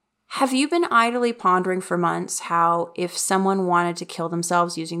 have you been idly pondering for months how if someone wanted to kill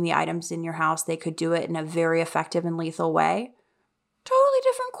themselves using the items in your house, they could do it in a very effective and lethal way? Totally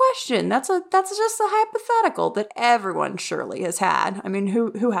different question. That's just a hypothetical that everyone surely has had. I mean,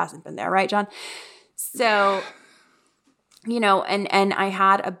 who hasn't been there, right, John? So, and I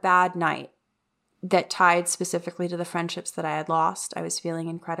had a bad night that tied specifically to the friendships that I had lost. I was feeling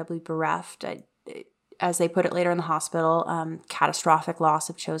incredibly bereft. As they put it later in the hospital, catastrophic loss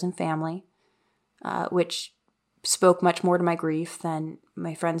of chosen family, which spoke much more to my grief than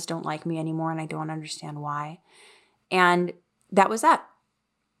my friends don't like me anymore and I don't understand why. And that was that.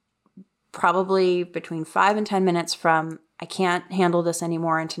 Probably between 5 and 10 minutes from I can't handle this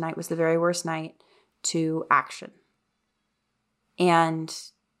anymore and tonight was the very worst night to action. And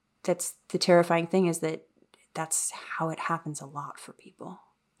that's the terrifying thing is that that's how it happens a lot for people.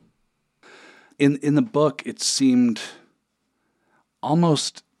 In the book, it seemed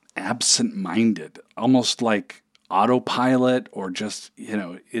almost absent-minded, almost like autopilot or just,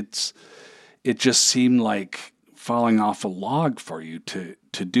 it just seemed like falling off a log for you to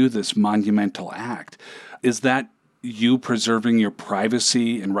do this monumental act. Is that you preserving your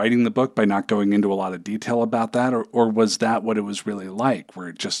privacy in writing the book by not going into a lot of detail about that? Or was that what it was really like, where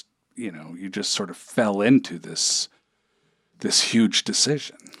it just, you just sort of fell into this huge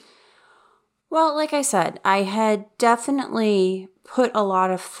decision? Well, like I said, I had definitely put a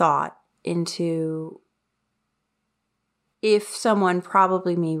lot of thought into if someone,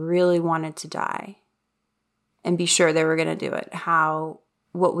 probably me, really wanted to die and be sure they were going to do it,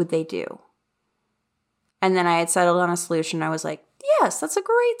 what would they do? And then I had settled on a solution. I was like, yes, that's a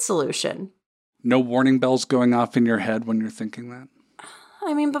great solution. No warning bells going off in your head when you're thinking that?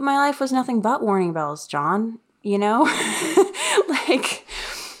 I mean, but my life was nothing but warning bells, John, like...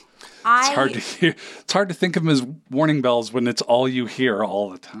 It's hard to hear. It's hard to think of them as warning bells when it's all you hear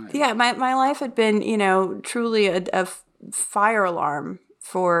all the time. Yeah, my life had been, truly a fire alarm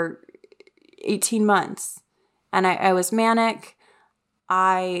for 18 months. And I was manic.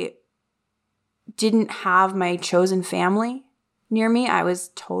 I didn't have my chosen family near me. I was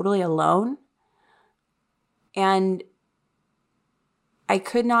totally alone. And I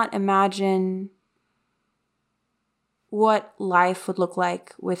could not imagine what life would look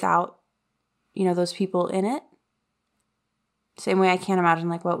like without, those people in it. Same way I can't imagine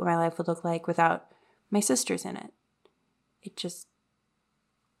like what my life would look like without my sisters in it. It just,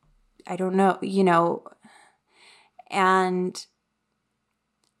 I don't know, and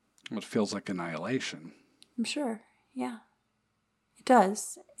it feels like annihilation. I'm sure. Yeah, It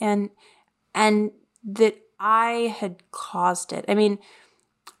does. And that I had caused it. I mean,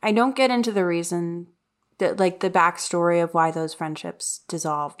 I don't get into the reason that, like, the backstory of why those friendships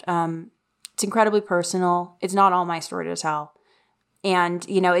dissolved. It's incredibly personal. It's not all my story to tell. And,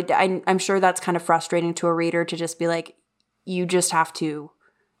 you know, I'm sure that's kind of frustrating to a reader to just be like, you just have to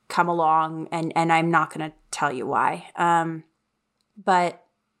come along and I'm not going to tell you why. But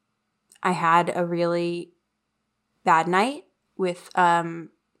I had a really bad night with a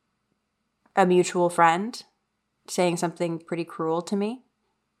mutual friend saying something pretty cruel to me.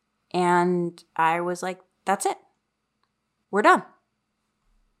 And I was like, that's it. We're done.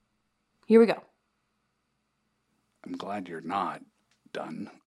 Here we go. I'm glad you're not done.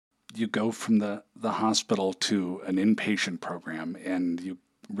 You go from the hospital to an inpatient program and you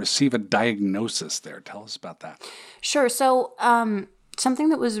receive a diagnosis there. Tell us about that. Sure. So something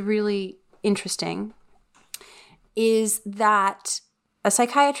that was really interesting is that a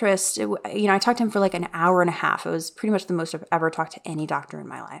psychiatrist, I talked to him for like an hour and a half. It was pretty much the most I've ever talked to any doctor in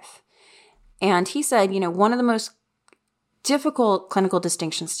my life. And he said, one of the most difficult clinical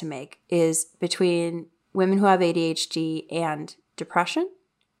distinctions to make is between women who have ADHD and depression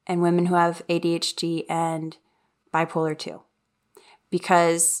and women who have ADHD and bipolar 2.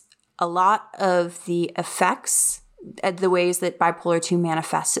 Because a lot of the effects, the ways that bipolar 2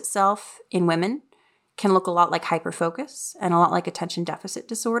 manifests itself in women can look a lot like hyperfocus and a lot like attention deficit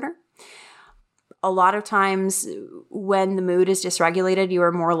disorder. A lot of times when the mood is dysregulated, you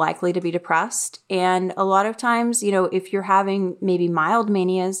are more likely to be depressed. And a lot of times, if you're having maybe mild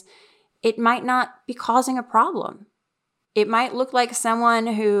manias, it might not be causing a problem. It might look like someone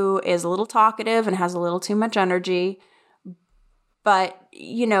who is a little talkative and has a little too much energy, but,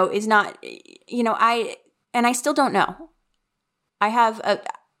 is not, I still don't know.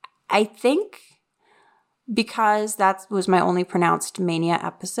 I think because that was my only pronounced mania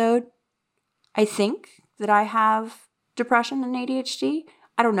episode, I think that I have depression and ADHD.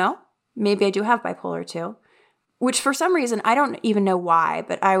 I don't know. Maybe I do have bipolar 2, which for some reason, I don't even know why,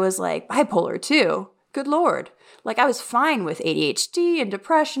 but I was like, bipolar 2? Good Lord. Like, I was fine with ADHD and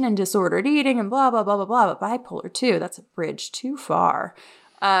depression and disordered eating and blah, blah, blah, blah, blah, but bipolar 2, that's a bridge too far.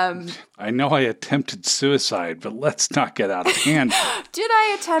 I know I attempted suicide, but let's not get out of hand. Did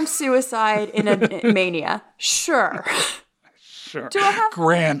I attempt suicide in a mania? Sure. Sure. Do I have...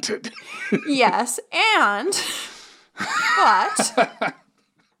 Granted. Yes, but...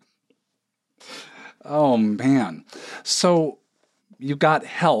 Oh, man. So you got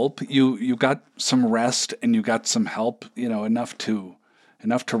help, you got some rest, and you got some help, enough to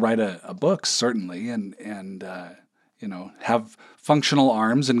write a book, certainly, and have functional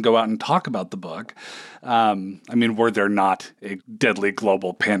arms and go out and talk about the book. Were there not a deadly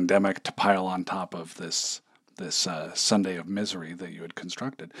global pandemic to pile on top of this Sunday of misery that you had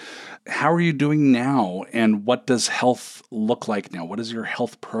constructed? How are you doing now, and what does health look like now? What does your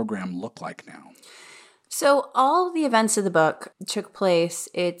health program look like now? So all of the events of the book took place,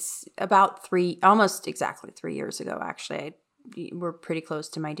 it's about almost exactly 3 years ago, actually. We're pretty close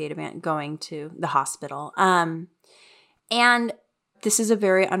to my date of going to the hospital. And this is a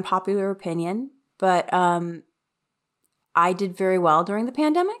very unpopular opinion, but I did very well during the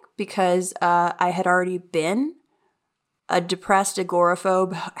pandemic because I had already been a depressed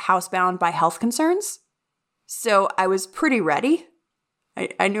agoraphobe housebound by health concerns. So I was pretty ready.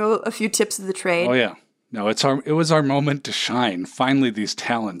 I knew a few tips of the trade. Oh, yeah. No, it was our moment to shine. Finally, these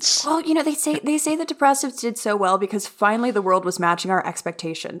talents. Well, they say that depressives did so well because finally the world was matching our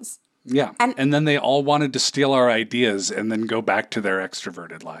expectations. Yeah, and then they all wanted to steal our ideas and then go back to their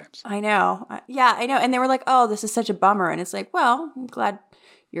extroverted lives. I know. Yeah, I know. And they were like, oh, this is such a bummer. And it's like, well, I'm glad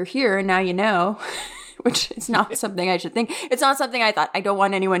you're here and now you know, which is not something I should think. It's not something I thought. I don't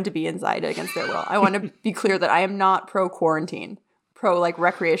want anyone to be inside against their will. I want to be clear that I am not pro-quarantine.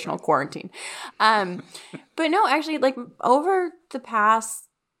 Recreational quarantine. But no, actually, over the past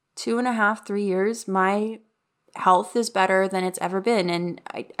 2.5, 3 years, my health is better than it's ever been. And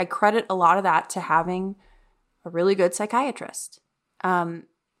I credit a lot of that to having a really good psychiatrist.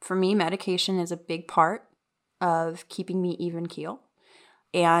 For me, medication is a big part of keeping me even keel.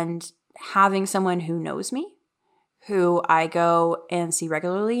 And having someone who knows me, who I go and see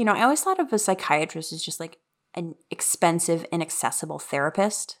regularly. I always thought of a psychiatrist as just like an expensive, inaccessible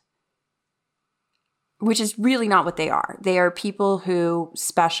therapist, which is really not what they are. They are people who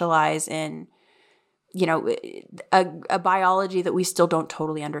specialize in, a biology that we still don't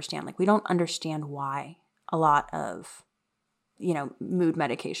totally understand. Like, we don't understand why a lot of, mood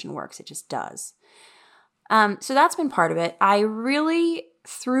medication works. It just does. So that's been part of it. I really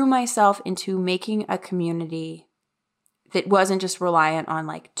threw myself into making a community that wasn't just reliant on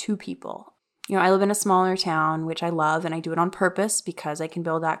like two people. You know, I live in a smaller town, which I love, and I do it on purpose because I can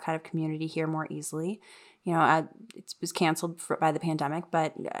build that kind of community here more easily. You know, it was canceled by the pandemic,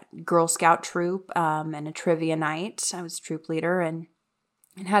 but Girl Scout troop and a trivia night. I was troop leader and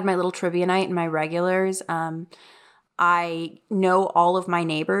had my little trivia night and my regulars. I know all of my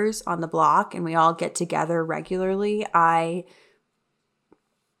neighbors on the block, and we all get together regularly. I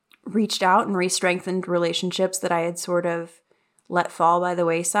reached out and re-strengthened relationships that I had sort of let fall by the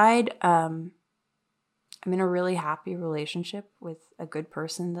wayside. I'm in a really happy relationship with a good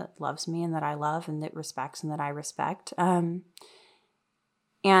person that loves me and that I love and that respects and that I respect. And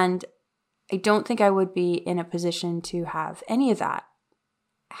I don't think I would be in a position to have any of that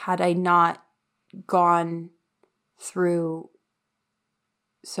had I not gone through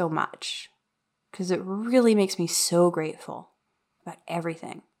so much, because it really makes me so grateful about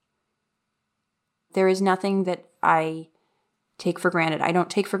everything. There is nothing that I take for granted. I don't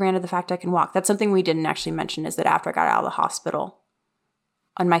take for granted the fact I can walk. That's something we didn't actually mention, is that after I got out of the hospital,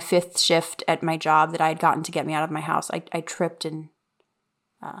 on my 5th shift at my job that I had gotten to get me out of my house, I tripped and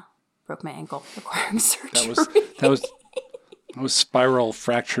broke my ankle, requiring surgery. That was spiral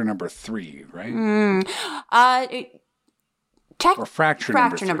fracture number 3, right? Or fracture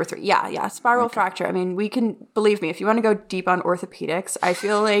number 3. Yeah. Spiral fracture. I mean, believe me, if you want to go deep on orthopedics, I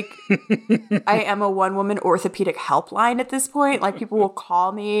feel like I am a one-woman orthopedic helpline at this point. Like, people will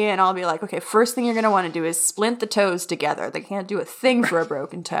call me and I'll be like, okay, first thing you're going to want to do is splint the toes together. They can't do a thing for a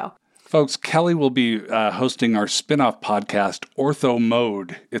broken toe. Folks, Kelly will be hosting our spin-off podcast, Ortho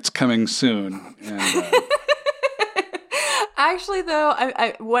Mode. It's coming soon. And, Actually, though,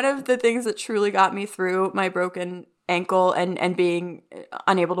 I one of the things that truly got me through my broken ankle and being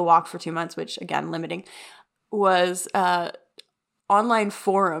unable to walk for 2 months, which, again, limiting, was online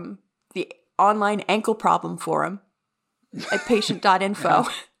forum, the online ankle problem forum at patient.info,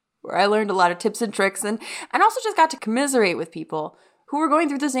 where I learned a lot of tips and tricks and also just got to commiserate with people who were going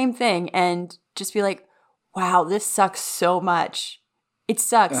through the same thing and just be like, wow, this sucks so much. It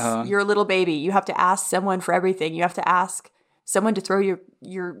sucks. You're a little baby. You have to ask someone for everything. You have to ask someone to throw your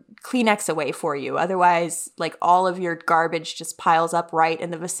Kleenex away for you. Otherwise, like, all of your garbage just piles up right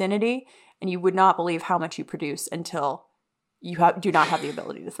in the vicinity, and you would not believe how much you produce until you do not have the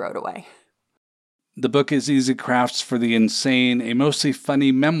ability to throw it away. The book is Easy Crafts for the Insane, a mostly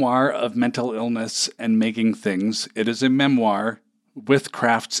funny memoir of mental illness and making things. It is a memoir with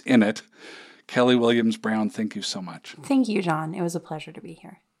crafts in it. Kelly Williams Brown, thank you so much. Thank you, John. It was a pleasure to be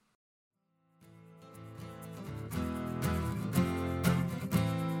here.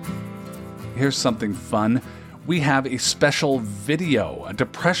 Here's something fun. We have a special video, a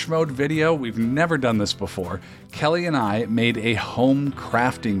Depression Mode video. We've never done this before. Kelly and I made a home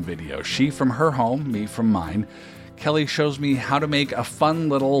crafting video. She from her home, me from mine. Kelly shows me how to make a fun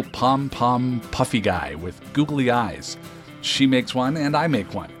little pom-pom puffy guy with googly eyes. She makes one and I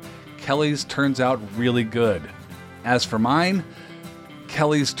make one. Kelly's turns out really good. As for mine,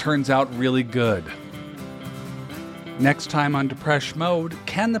 Kelly's turns out really good. Next time on Depression Mode,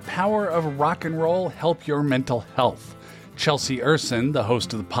 can the power of rock and roll help your mental health? Chelsea Urson, the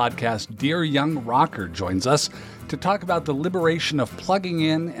host of the podcast Dear Young Rocker, joins us to talk about the liberation of plugging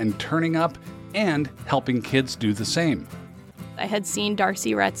in and turning up and helping kids do the same. I had seen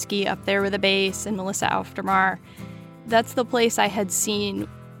Darcy Retsky up there with a bass and Melissa Aufdermar. That's the place I had seen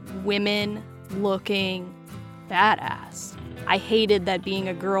women looking badass. I hated that being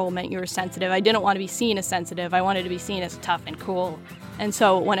a girl meant you were sensitive. I didn't want to be seen as sensitive. I wanted to be seen as tough and cool. And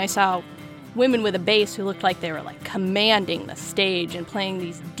so when I saw women with a bass who looked like they were like commanding the stage and playing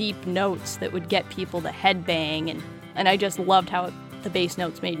these deep notes that would get people to headbang, and I just loved how the bass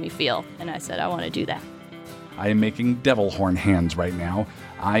notes made me feel. And I said, I want to do that. I am making devil horn hands right now.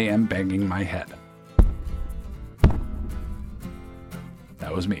 I am banging my head.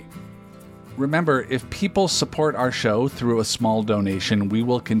 That was me. Remember, if people support our show through a small donation, we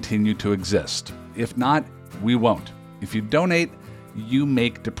will continue to exist. If not, we won't. If you donate, you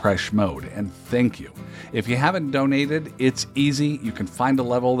make Depression Mode, and thank you. If you haven't donated, it's easy. You can find a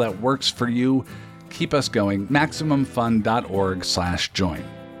level that works for you. Keep us going. MaximumFun.org/join.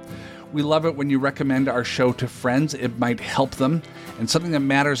 We love it when you recommend our show to friends. It might help them. And something that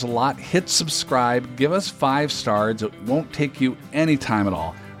matters a lot, hit subscribe, give us 5 stars. It won't take you any time at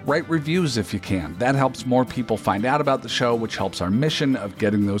all. Write reviews if you can. That helps more people find out about the show, which helps our mission of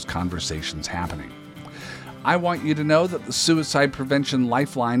getting those conversations happening. I want you to know that the Suicide Prevention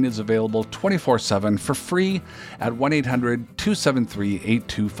Lifeline is available 24/7 for free at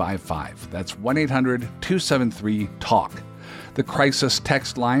 1-800-273-8255. That's 1-800-273-TALK. The crisis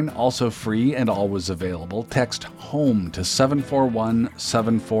text line, also free and always available. Text HOME to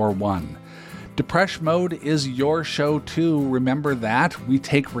 741-741. Depresh Mode is your show too. Remember that. We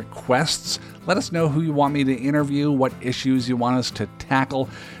take requests. Let us know who you want me to interview, what issues you want us to tackle.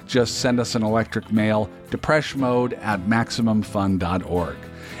 Just send us an electric mail, depreshmode@maximumfun.org.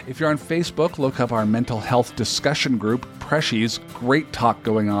 If you're on Facebook, look up our mental health discussion group, Preshies. Great talk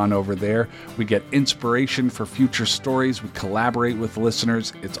going on over there. We get inspiration for future stories. We collaborate with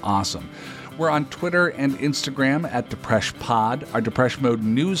listeners. It's awesome. We're on Twitter and Instagram at DepreshPod. Our Depresh Mode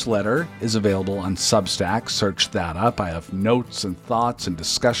newsletter is available on Substack. Search that up. I have notes and thoughts and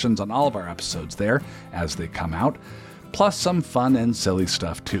discussions on all of our episodes there as they come out, plus some fun and silly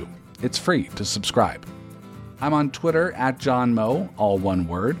stuff too. It's free to subscribe. I'm on Twitter at John Moe, all one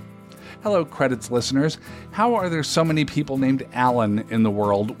word. Hello, Credits listeners. How are there so many people named Alan in the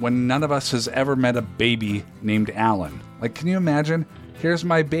world when none of us has ever met a baby named Alan? Like, can you imagine? Here's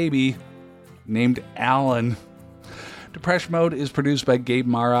my baby named Alan. Depresh Mode is produced by Gabe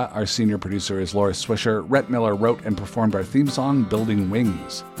Mara. Our senior producer is Laura Swisher. Rhett Miller wrote and performed our theme song, Building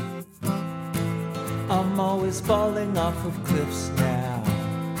Wings. I'm always falling off of cliffs now,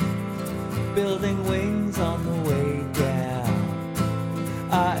 building wings on the way down.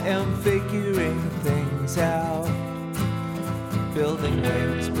 I am figuring things out, building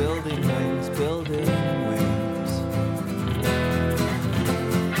wings, building wings, building wings.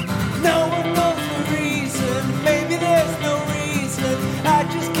 No one knows the reason, maybe there's no reason, I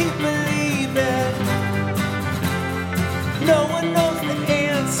just keep believing. No one knows the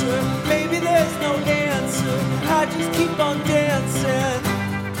answer, maybe there's no answer, I just keep on dancing.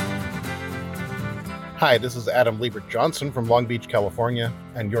 Hi, this is Adam Liebert Johnson from Long Beach, California,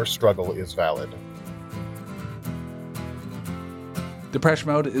 and your struggle is valid. Depresh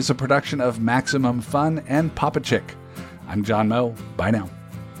Mode is a production of Maximum Fun and Papa Chick. I'm John Moe. Bye now.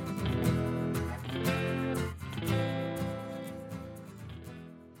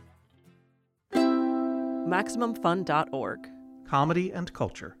 MaximumFun.org. Comedy and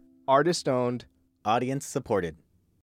culture. Artist owned. Audience supported.